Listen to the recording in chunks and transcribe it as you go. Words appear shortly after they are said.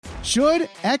Should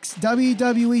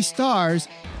ex-WWE stars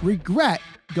regret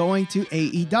going to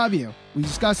AEW? We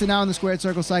discuss it now in the Squared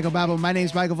Circle Psychobabble. My name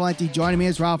is Michael Valenti. Joining me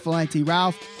is Ralph Valenti.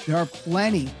 Ralph, there are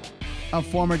plenty of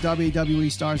former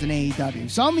WWE stars in AEW.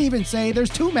 Some even say there's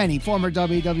too many former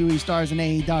WWE stars in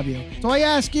AEW. So I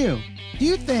ask you, do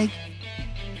you think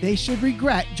they should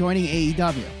regret joining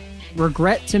AEW?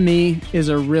 Regret to me is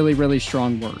a really, really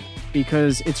strong word,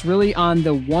 because it's really on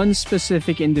the one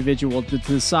specific individual to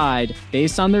decide,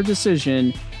 based on their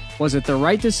decision, was it the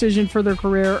right decision for their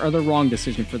career or the wrong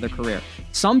decision for their career?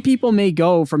 Some people may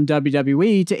go from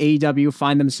WWE to AEW,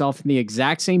 find themselves in the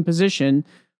exact same position,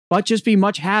 but just be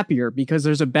much happier because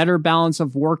there's a better balance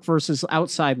of work versus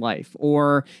outside life,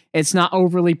 or it's not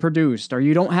overly produced, or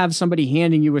you don't have somebody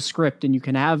handing you a script and you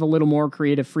can have a little more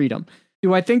creative freedom.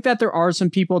 Do I think that there are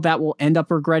some people that will end up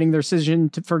regretting their decision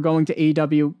for going to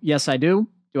AEW? Yes, I do.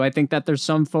 Do I think that there's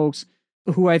some folks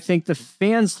who I think the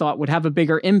fans thought would have a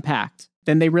bigger impact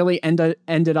than they really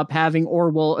ended up having or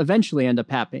will eventually end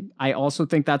up having? I also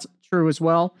think that's true as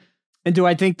well. And do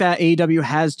I think that AEW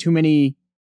has too many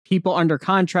people under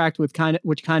contract which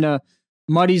kind of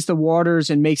muddies the waters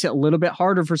and makes it a little bit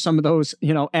harder for some of those,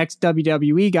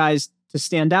 ex-WWE guys to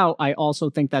stand out? I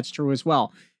also think that's true as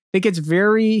well. I think it's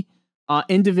very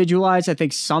individualized. I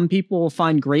think some people will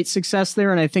find great success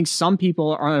there, and I think some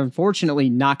people are unfortunately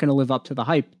not going to live up to the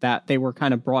hype that they were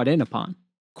kind of brought in upon.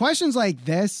 Questions like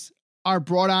this are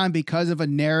brought on because of a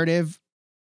narrative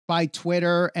by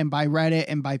Twitter and by Reddit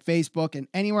and by Facebook and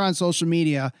anywhere on social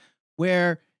media,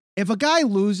 where if a guy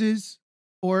loses,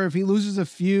 or if he loses a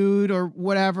feud or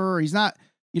whatever, or he's not,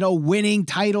 winning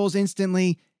titles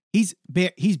instantly, he's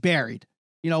buried.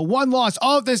 One loss,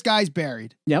 all of this guy's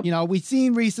buried. Yep. We've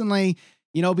seen recently,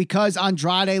 because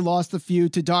Andrade lost the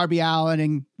feud to Darby Allin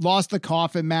and lost the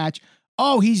coffin match.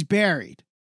 Oh, he's buried.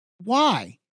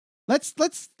 Why?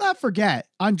 Let's not forget,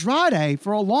 Andrade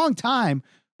for a long time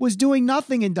was doing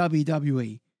nothing in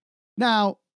WWE.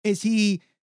 Now, is he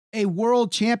a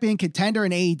world champion contender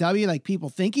in AEW like people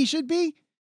think he should be?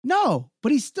 No,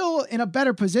 but he's still in a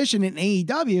better position in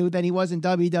AEW than he was in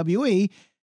WWE,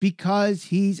 because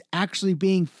he's actually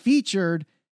being featured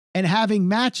and having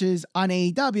matches on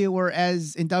AEW,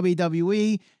 whereas in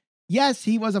WWE, yes,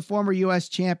 he was a former US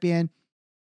champion.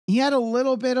 He had a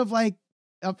little bit of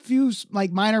a few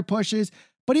minor pushes,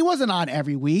 but he wasn't on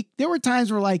every week. There were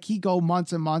times where he'd go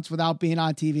months and months without being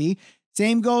on TV.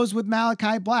 Same goes with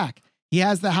Malachi Black. He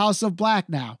has the House of Black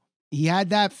now. He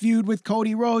had that feud with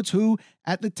Cody Rhodes, who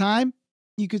at the time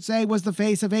you could say was the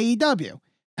face of AEW.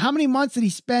 How many months did he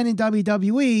spend in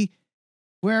WWE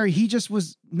where he just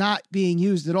was not being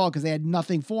used at all because they had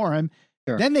nothing for him?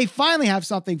 Sure. Then they finally have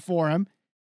something for him.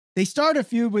 They start a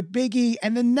feud with Big E,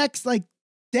 and the next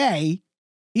day,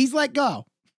 he's let go.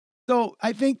 So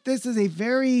I think this is a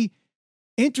very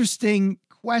interesting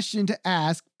question to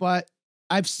ask, but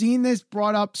I've seen this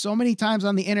brought up so many times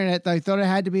on the internet that I thought it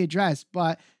had to be addressed.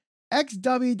 But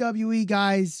ex-WWE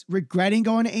guys regretting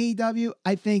going to AEW,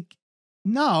 I think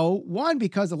no. One,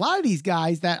 because a lot of these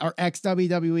guys that are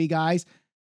ex-WWE guys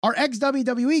are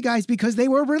ex-WWE guys because they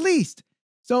were released.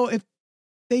 So if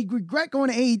they regret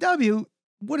going to AEW,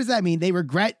 what does that mean? They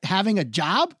regret having a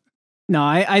job? No,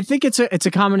 I think it's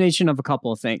a combination of a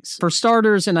couple of things. For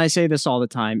starters, and I say this all the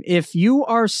time, if you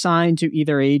are signed to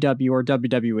either AEW or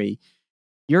WWE,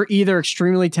 you're either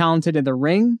extremely talented in the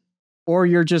ring or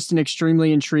you're just an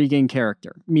extremely intriguing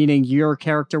character, meaning your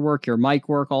character work, your mic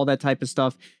work, all that type of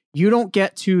stuff. You don't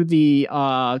get to the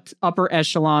upper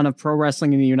echelon of pro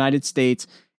wrestling in the United States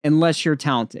unless you're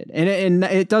talented. And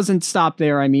it doesn't stop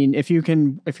there. I mean, if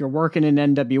you're working in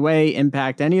NWA,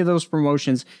 Impact, any of those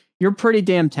promotions, you're pretty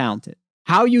damn talented.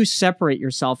 How you separate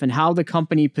yourself and how the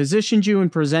company positions you and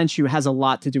presents you has a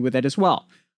lot to do with it as well.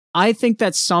 I think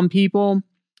that some people,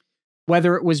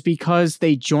 whether it was because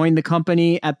they joined the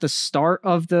company at the start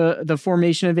of the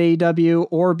formation of AEW,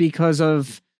 or because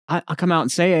of, I'll come out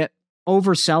and say it,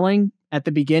 overselling at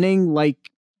the beginning,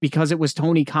 because it was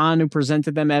Tony Khan who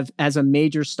presented them as a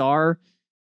major star,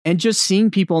 and just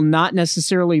seeing people not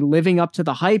necessarily living up to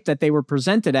the hype that they were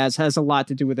presented as has a lot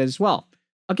to do with it as well.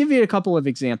 I'll give you a couple of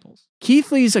examples. Keith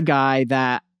Lee's a guy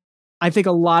that I think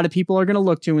a lot of people are going to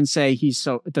look to and say his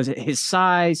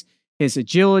size, his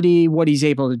agility, what he's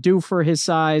able to do for his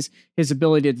size, his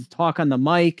ability to talk on the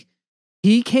mic.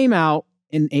 He came out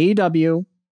in AEW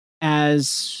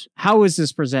as, how is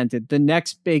this presented? The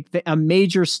next big thing, a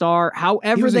major star,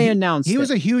 however they announced it. He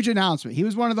was a huge announcement. He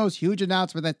was one of those huge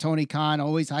announcements that Tony Khan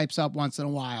always hypes up once in a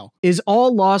while. Is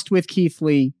all lost with Keith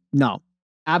Lee? No,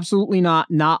 absolutely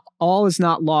not. Not all is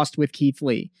not lost with Keith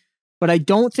Lee. but I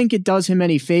don't think it does him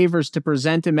any favors to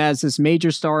present him as this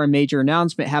major star and major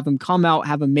announcement, have him come out,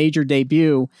 have a major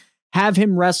debut, have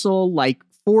him wrestle like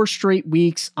 4 straight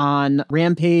weeks on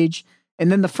Rampage.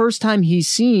 And then the first time he's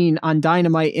seen on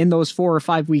Dynamite in those 4 or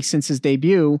 5 weeks since his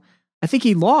debut, I think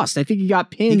he lost. I think he got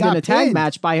pinned in a tag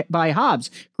match by Hobbs.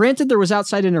 Granted, there was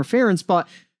outside interference, but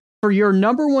for your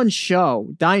number one show,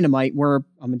 Dynamite, where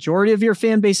a majority of your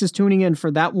fan base is tuning in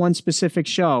for that one specific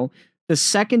show, the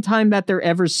second time that they're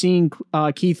ever seeing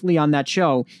Keith Lee on that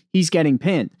show, he's getting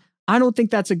pinned. I don't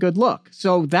think that's a good look.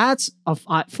 So that's a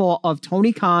fault of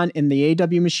Tony Khan and the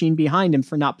AEW machine behind him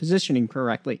for not positioning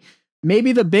correctly.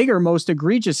 Maybe the bigger, most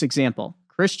egregious example,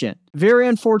 Christian. Very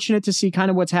unfortunate to see kind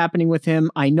of what's happening with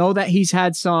him. I know that he's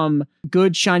had some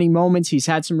good shining moments. He's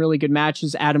had some really good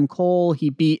matches. Adam Cole,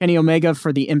 he beat Kenny Omega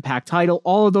for the Impact title.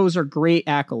 All of those are great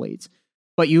accolades.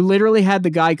 But you literally had the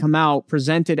guy come out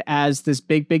presented as this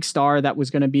big star that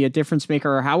was going to be a difference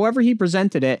maker, or however he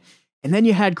presented it. And then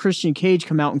you had Christian Cage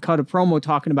come out and cut a promo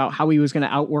talking about how he was going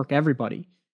to outwork everybody.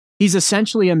 He's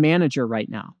essentially a manager right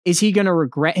now. Is he going to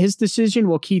regret his decision?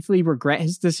 Will Keith Lee regret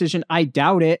his decision? I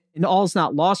doubt it. And all's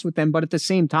not lost with them. But at the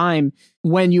same time,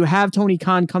 when you have Tony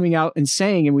Khan coming out and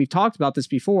saying, and we've talked about this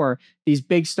before, these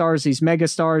big stars, these mega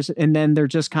stars, and then they're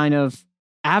just kind of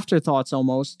afterthoughts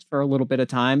almost for a little bit of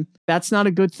time, that's not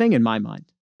a good thing in my mind.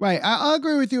 Right. I'll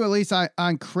agree with you at least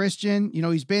on Christian. You know,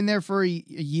 he's been there for a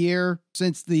year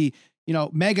since the,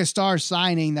 mega star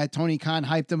signing that Tony Khan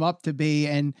hyped him up to be.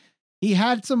 And he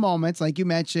had some moments, like you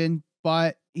mentioned,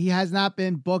 but he has not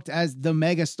been booked as the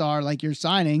mega star like you're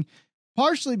signing,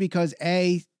 partially because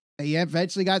they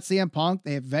eventually got CM Punk.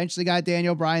 They eventually got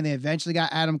Daniel Bryan. They eventually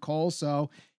got Adam Cole. So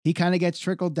he kind of gets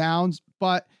trickled down.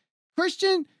 But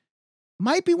Christian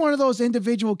might be one of those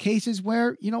individual cases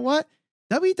where, you know what?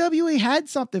 WWE had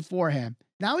something for him.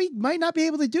 Now he might not be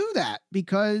able to do that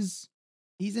because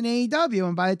he's in AEW.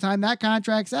 And by the time that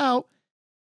contract's out,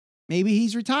 maybe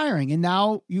he's retiring. And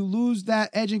now you lose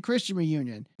that Edge and Christian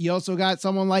reunion. You also got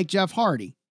someone like Jeff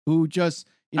Hardy, who just,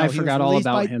 I forgot all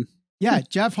about him. Yeah,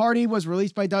 Jeff Hardy was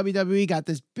released by WWE, got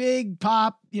this big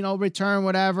pop, return,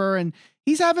 whatever. And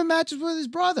he's having matches with his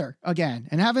brother again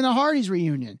and having a Hardy's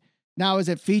reunion. Now, is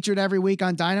it featured every week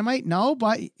on Dynamite? No,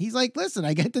 but he's like, listen,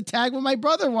 I get to tag with my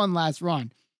brother one last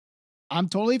run. I'm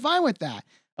totally fine with that.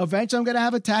 Eventually, I'm going to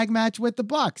have a tag match with the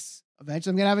Bucks.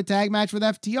 Eventually, I'm going to have a tag match with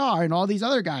FTR and all these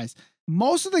other guys.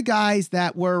 Most of the guys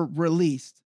that were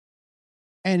released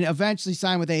and eventually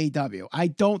signed with AEW, I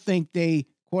don't think they,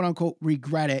 quote unquote,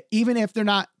 regret it, even if they're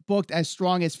not booked as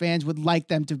strong as fans would like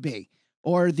them to be.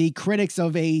 Or the critics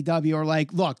of AEW are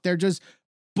like, look, they're just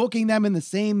booking them in the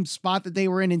same spot that they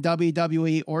were in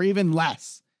WWE or even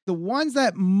less. The ones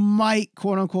that might,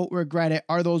 quote unquote, regret it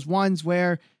are those ones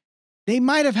where they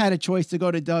might have had a choice to go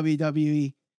to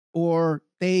WWE or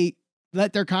they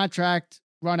let their contract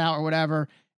run out or whatever,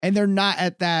 and they're not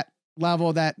at that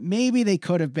level that maybe they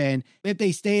could have been if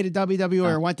they stayed at WWE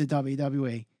or went to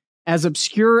WWE. As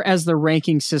obscure as the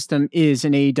ranking system is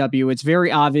in AEW, it's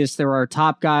very obvious there are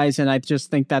top guys, and I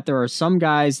just think that there are some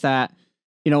guys that,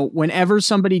 whenever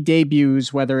somebody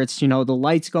debuts, whether it's, the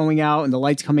lights going out and the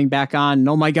lights coming back on, and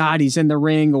oh my God, he's in the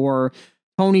ring, or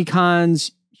Tony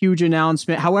Khan's huge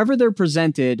announcement, however they're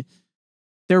presented,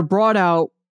 they're brought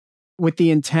out with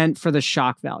the intent for the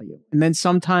shock value. And then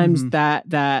sometimes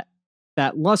that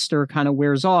luster kind of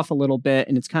wears off a little bit.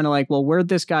 And it's kind of like, well, where'd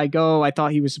this guy go? I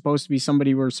thought he was supposed to be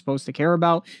somebody we're supposed to care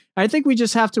about. I think we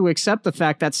just have to accept the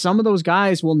fact that some of those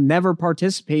guys will never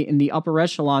participate in the upper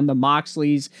echelon, the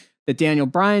Moxleys, the Daniel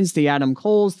Bryans, the Adam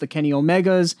Coles, the Kenny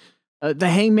Omegas, the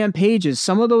Hangman Pages.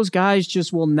 Some of those guys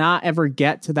just will not ever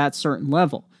get to that certain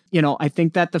level. I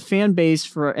think that the fan base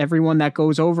for everyone that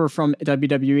goes over from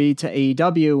WWE to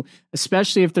AEW,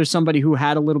 especially if there's somebody who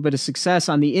had a little bit of success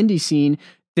on the indie scene,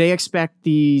 they expect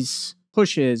these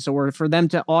pushes or for them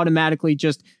to automatically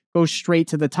just go straight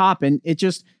to the top. And it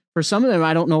just, for some of them,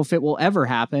 I don't know if it will ever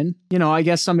happen. I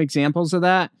guess some examples of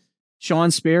that,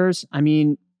 Shawn Spears. I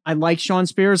mean, I like Shawn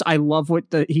Spears. I love what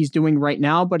he's doing right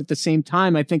now. But at the same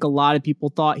time, I think a lot of people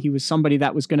thought he was somebody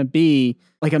that was going to be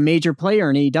like a major player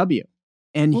in AEW.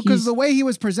 And because the way he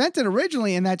was presented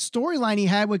originally in that storyline he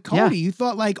had with Cody, you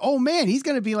thought like, oh man, he's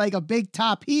going to be like a big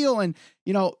top heel. And,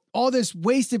 all this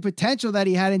wasted potential that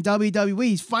he had in WWE,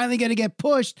 he's finally going to get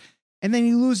pushed. And then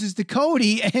he loses to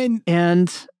Cody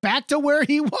and back to where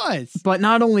he was. But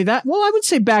not only that, well, I would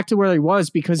say back to where he was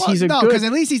because because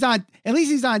at least he's on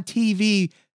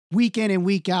TV week in and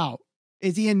week out.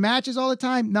 Is he in matches all the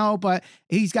time? No, but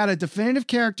he's got a definitive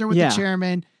character with the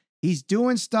chairman. He's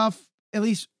doing stuff, at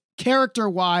least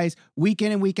character-wise, week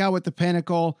in and week out with the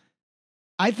Pinnacle.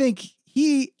 I think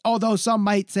he, although some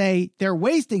might say they're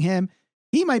wasting him,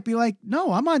 he might be like,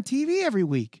 no, I'm on TV every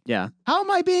week. Yeah. How am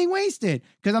I being wasted?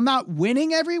 Because I'm not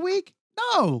winning every week?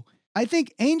 No. I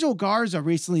think Angel Garza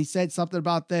recently said something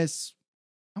about this.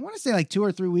 I want to say like 2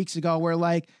 or 3 weeks ago, where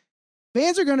like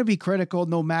fans are going to be critical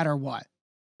no matter what.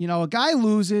 You know, a guy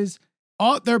loses,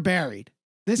 oh, they're buried.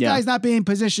 This guy's not being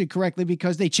positioned correctly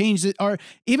because they changed it. Or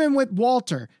even with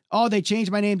Walter, oh, they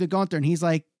changed my name to Gunter. And he's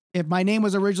like, if my name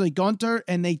was originally Gunter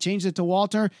and they changed it to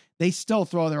Walter, they still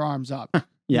throw their arms up.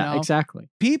 Yeah, you know? exactly.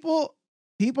 People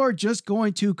are just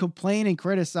going to complain and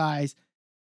criticize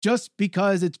just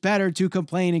because it's better to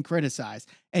complain and criticize.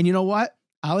 And you know what?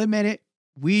 I'll admit it.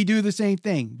 We do the same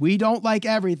thing. We don't like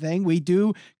everything. We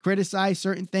do criticize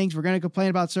certain things. We're going to complain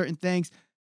about certain things.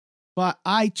 But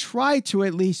I try to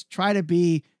at least try to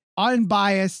be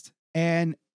unbiased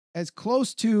and as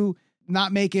close to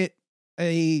not make it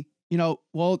a, you know,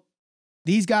 well,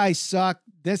 these guys suck.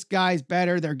 This guy's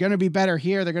better. They're going to be better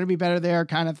here. They're going to be better there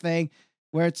kind of thing,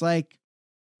 where it's like,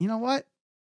 you know what?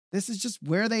 This is just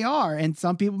where they are. And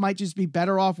some people might just be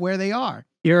better off where they are.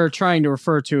 You're trying to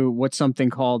refer to what's something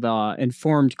called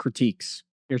informed critiques.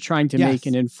 You're trying to make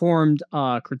an informed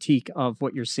critique of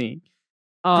what you're seeing.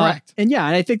 Correct. And yeah,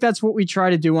 and I think that's what we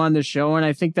try to do on the show. And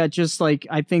I think that just like,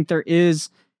 I think there is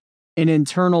an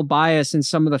internal bias in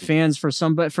some of the fans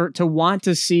to want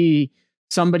to see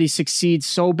somebody succeed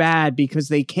so bad because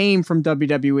they came from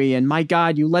WWE and my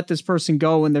God, you let this person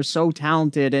go and they're so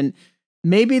talented, and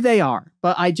maybe they are,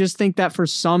 but I just think that for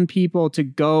some people to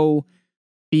go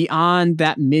beyond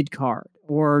that mid card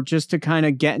or just to kind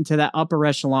of get into that upper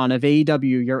echelon of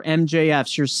AEW, your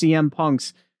MJFs, your CM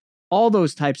Punks, all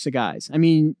those types of guys. I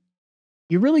mean,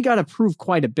 you really got to prove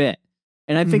quite a bit.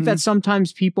 And I think that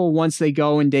sometimes people, once they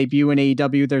go and debut in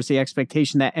AEW, there's the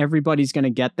expectation that everybody's going to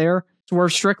get there.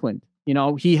 Swerve Strickland, you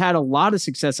know, he had a lot of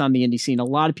success on the indie scene. A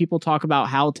lot of people talk about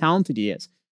how talented he is.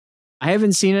 I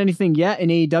haven't seen anything yet in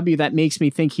AEW that makes me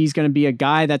think he's going to be a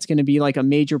guy that's going to be like a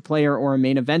major player or a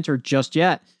main eventer just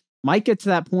yet. Might get to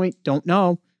that point. Don't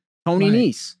know. Tony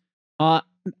Nese,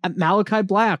 Malachi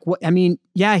Black.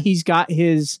 He's got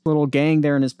his little gang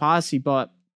there in his posse,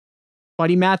 but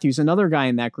Buddy Matthews, another guy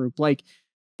in that group. Like,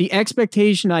 the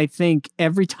expectation, I think,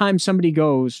 every time somebody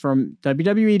goes from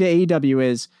WWE to AEW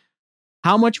is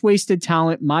how much wasted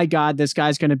talent. My God, this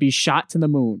guy's going to be shot to the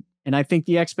moon. And I think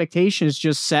the expectation is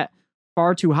just set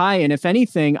far too high. And if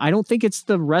anything, I don't think it's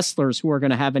the wrestlers who are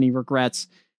going to have any regrets.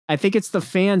 I think it's the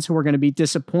fans who are going to be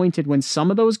disappointed when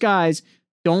some of those guys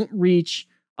don't reach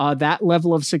that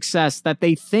level of success that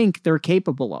they think they're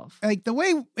capable of. Like the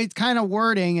way it's kind of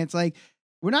wording, it's like,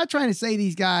 we're not trying to say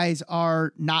these guys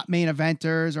are not main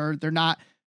eventers or they're not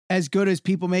as good as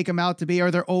people make them out to be,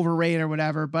 or they're overrated or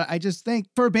whatever. But I just think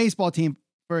for a baseball team,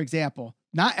 for example,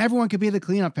 not everyone could be the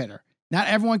cleanup hitter. Not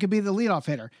everyone could be the leadoff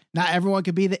hitter. Not everyone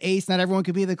could be the ace. Not everyone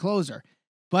could be the closer.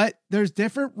 But there's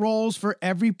different roles for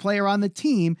every player on the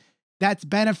team that's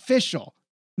beneficial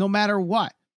no matter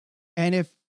what. And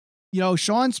if, you know,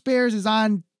 Sean Spears is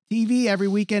on TV every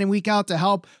weekend and week out to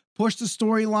help push the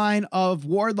storyline of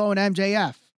Wardlow and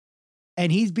MJF,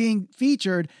 and he's being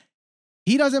featured,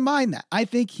 he doesn't mind that. I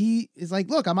think he is like,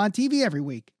 look, I'm on TV every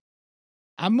week.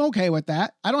 I'm okay with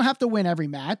that. I don't have to win every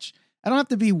match. I don't have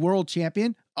to be world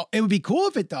champion. Oh, it would be cool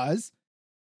if it does.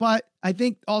 But I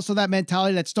think also that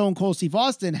mentality that Stone Cold Steve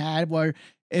Austin had, where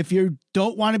if you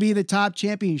don't want to be the top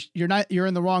champion, you're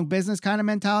in the wrong business kind of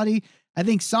mentality. I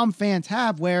think some fans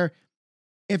have, where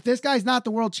if this guy's not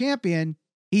the world champion,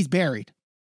 he's buried.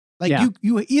 Like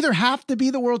you either have to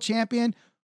be the world champion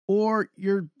or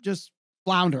you're just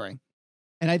floundering.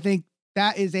 And I think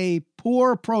that is a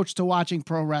poor approach to watching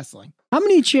pro wrestling. How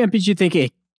many champions do you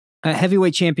think,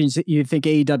 heavyweight champions that you think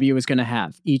AEW is going to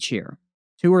have each year?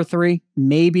 2 or 3,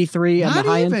 maybe 3 at the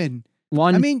high end? Not even.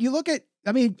 1? I mean, you look at,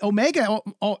 Omega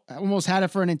almost had it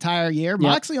for an entire year. Yep.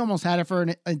 Moxley almost had it for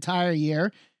an entire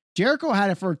year. Jericho had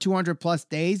it for 200 plus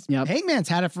days. Yep. Hangman's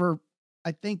had it for,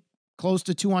 I think, close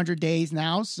to 200 days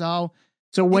now. So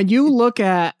when you look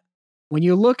at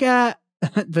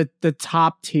the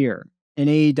top tier in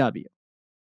AEW,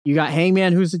 you got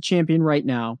Hangman, who's the champion right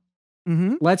now.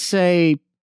 Mm-hmm. Let's say,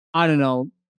 I don't know,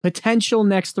 potential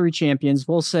next 3 champions.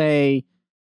 We'll say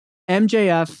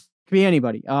MJF, could be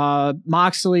anybody.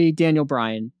 Moxley, Daniel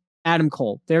Bryan, Adam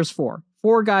Cole. There's 4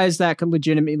 guys that could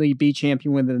legitimately be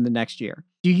champion within the next year.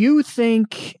 Do you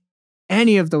think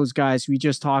any of those guys we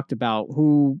just talked about,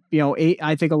 who, you know,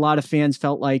 I think a lot of fans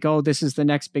felt like, oh, this is the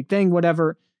next big thing,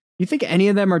 whatever. You think any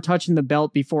of them are touching the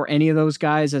belt before any of those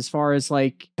guys, as far as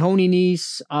like Tony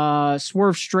Nese,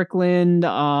 Swerve Strickland,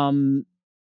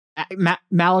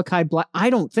 Malachi Black? I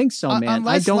don't think so, man.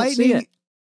 I don't see it.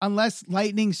 unless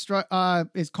lightning is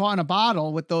caught in a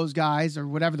bottle with those guys or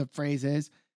whatever the phrase is.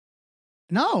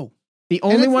 No. The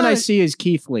only one I see is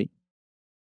Keith Lee.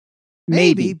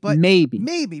 Maybe. But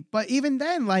even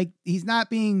then, like, he's not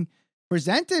being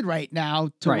presented right now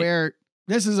to where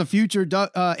this is a future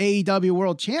AEW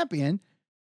world champion,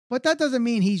 but that doesn't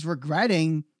mean he's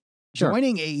regretting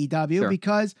joining AEW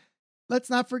because let's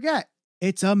not forget,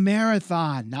 it's a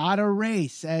marathon, not a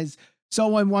race, as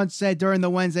someone once said during the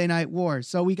Wednesday Night Wars.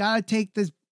 So we got to take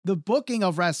the booking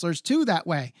of wrestlers too that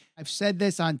way. I've said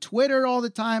this on Twitter all the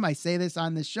time. I say this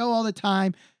on the show all the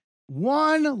time.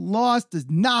 One loss does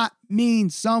not mean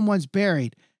someone's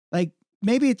buried. Like,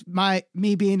 maybe it's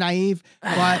me being naive,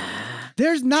 but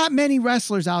there's not many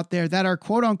wrestlers out there that are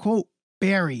quote unquote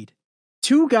buried.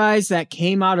 Two guys that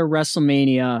came out of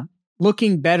WrestleMania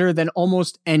looking better than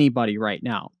almost anybody right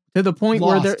now, to the point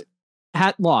where they're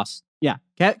lost. Yeah.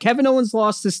 Kevin Owens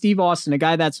lost to Steve Austin, a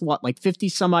guy that's like 50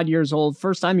 some odd years old.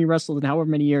 First time he wrestled in however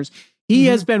many years. He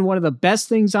has been one of the best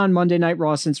things on Monday Night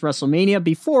Raw since WrestleMania,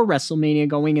 before WrestleMania,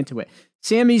 going into it.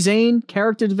 Sami Zayn,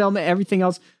 character development, everything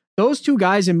else. Those two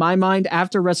guys, in my mind,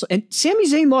 after and Sami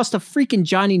Zayn lost to freaking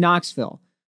Johnny Knoxville.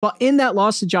 But in that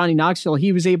loss to Johnny Knoxville,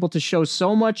 he was able to show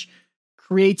so much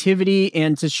creativity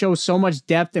and to show so much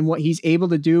depth in what he's able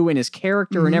to do in his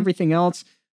character and everything else,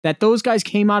 that those guys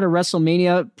came out of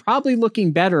WrestleMania probably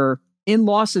looking better in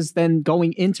losses than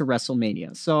going into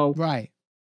WrestleMania. So,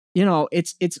 you know,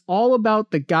 it's all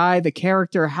about the guy, the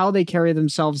character, how they carry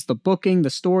themselves, the booking, the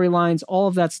storylines, all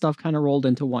of that stuff kind of rolled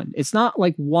into one. It's not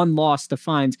like one loss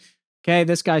defines, okay,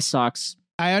 this guy sucks.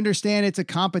 I understand it's a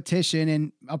competition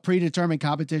and a predetermined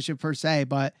competition per se,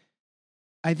 but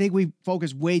I think we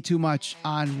focus way too much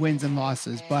on wins and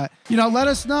losses. But, you know, let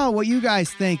us know what you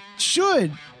guys think.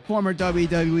 Should former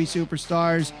WWE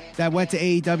superstars that went to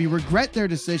AEW regret their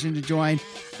decision to join?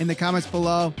 In the comments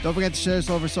below. Don't forget to share us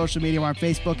over social media. We're on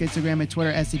Facebook, Instagram, and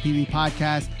Twitter, SCPB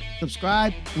Podcast.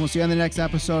 Subscribe, and we'll see you on the next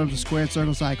episode of the Squared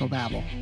Circle Psycho Babble.